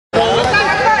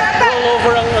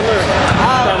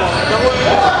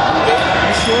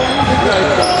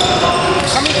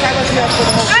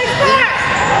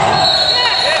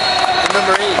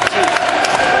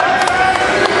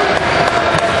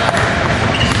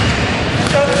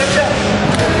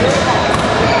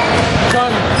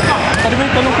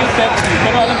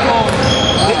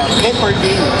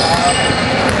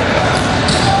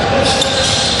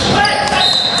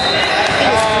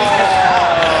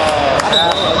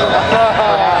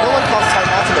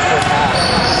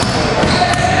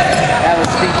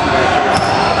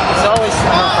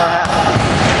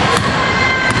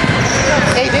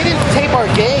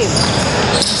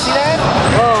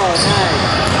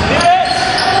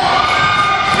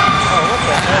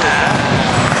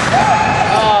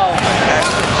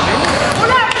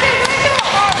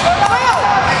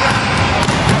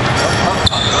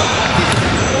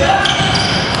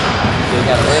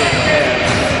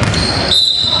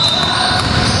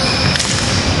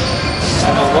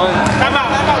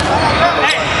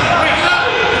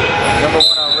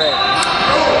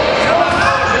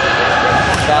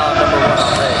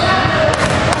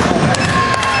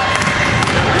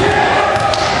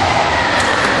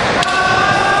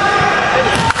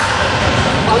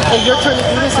Hey, your turn to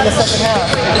do this in the second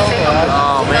half.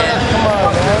 Oh man. Come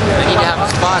on, man. I need to have a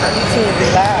spotter.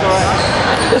 Relax.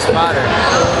 I need a spotter.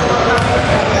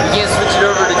 You can't switch it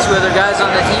over to 2 other guys on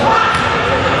the team?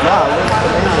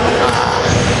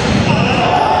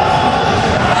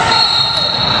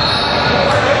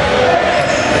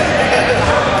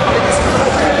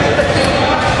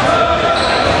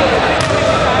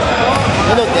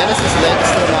 You know, Dennis's leg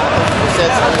is still not 100%,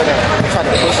 so I'm going to try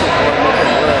to push it more and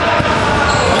make it work.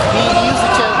 He used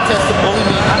the chance to bully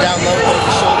me down low, put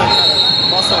his shoulder, kind of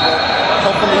muscle, but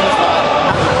hopefully he's not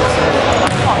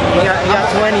 100%. He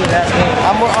got 20 last game.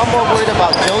 I'm more worried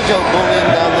about JoJo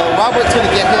bullying down low. Robert's going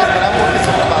to get his, but I'm more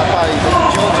concerned about probably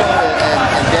JoJo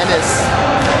and Dennis.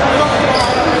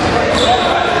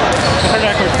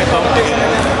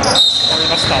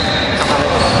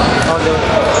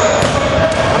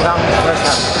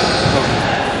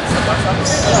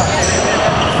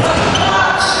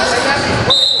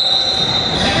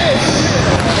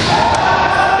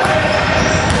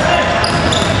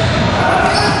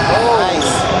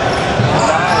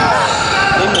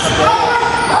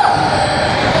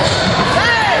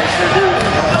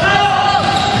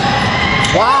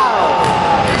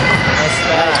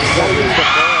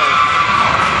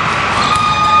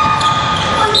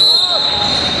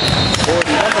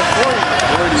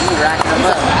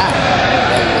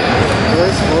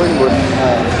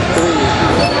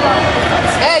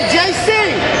 Hey, JC,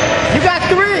 you got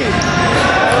 3.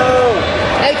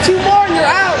 Hey, 2 more and you're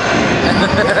out.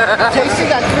 JC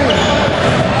got 3.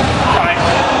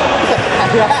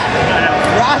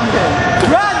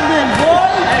 Rodman,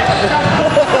 boy.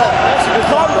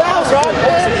 Calm down,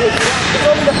 Rodman. It's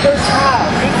only the first half.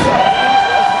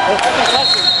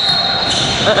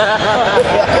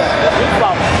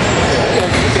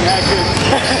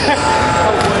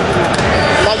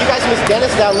 Now you guys miss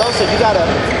Dennis down low, so you gotta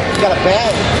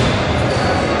bang.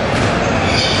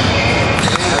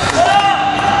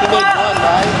 He made 1,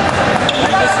 right? He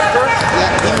missed the first?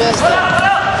 Yeah, he missed it.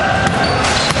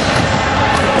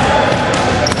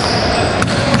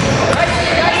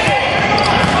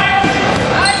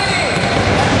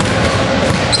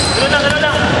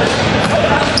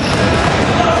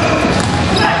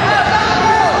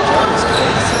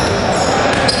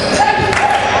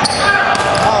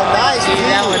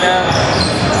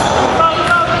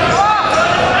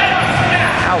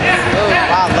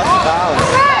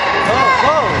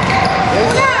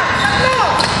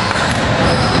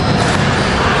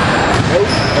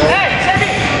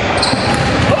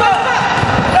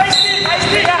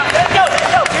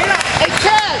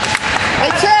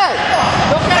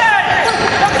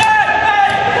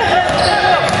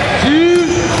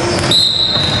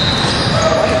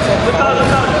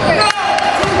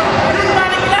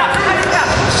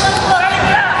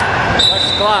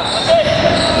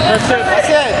 That's it. That's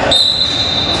it.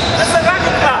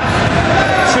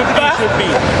 Should be.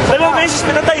 Dalawang beses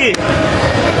pinatay eh.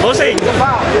 Bossing.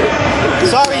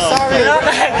 Sorry.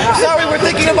 Sorry, we're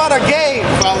thinking about our game.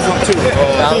 Fouls on 2.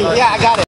 Yeah, I got it.